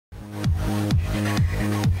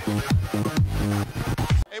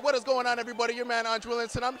What is going on, everybody? Your man, Andre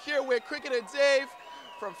Williamson. I'm here with Cricketer Dave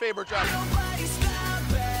from Faber Drive.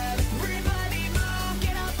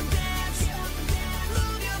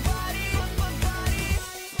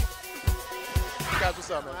 Guys,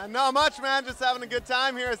 what's up, man? Not much, man. Just having a good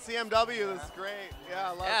time here at CMW. This is great.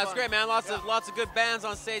 Yeah, it's great, man. Lots of good bands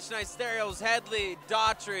on stage tonight. Stereos, Headley,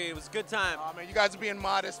 Daughtry. It was a good time. Oh, man, you guys are being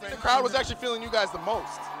modest, man. The crowd was actually feeling you guys the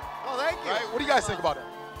most. Oh, thank you. Right? What do you guys think about it?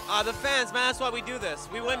 The fans, man. That's why we do this.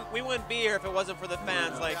 We wouldn't be here if it wasn't for the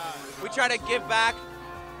fans. Like, we try to give back.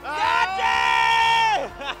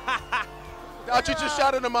 Daughtry! Daughtry just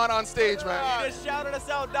shouted him out on stage, man. You just shouted us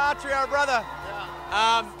out, Daughtry, our brother.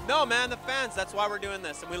 No, man, the fans. That's why we're doing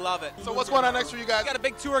this, and we love it. So what's going on next for you guys? We got a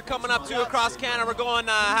big tour coming up, too, across Canada. We're going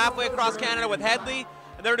halfway across Canada with Headley,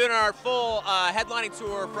 and they're doing our full headlining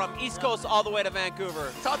tour from East Coast all the way to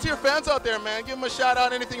Vancouver. Talk to your fans out there, man. Give them a shout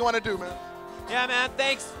out, anything you want to do, man. Yeah, man,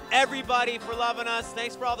 thanks, everybody, for loving us.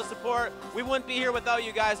 Thanks for all the support. We wouldn't be here without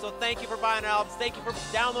you guys, so thank you for buying our albums. Thank you for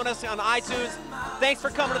downloading us on iTunes. Thanks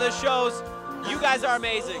for coming to the shows. You guys are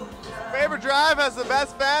amazing. Faber Drive has the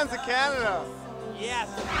best fans in Canada. Yes.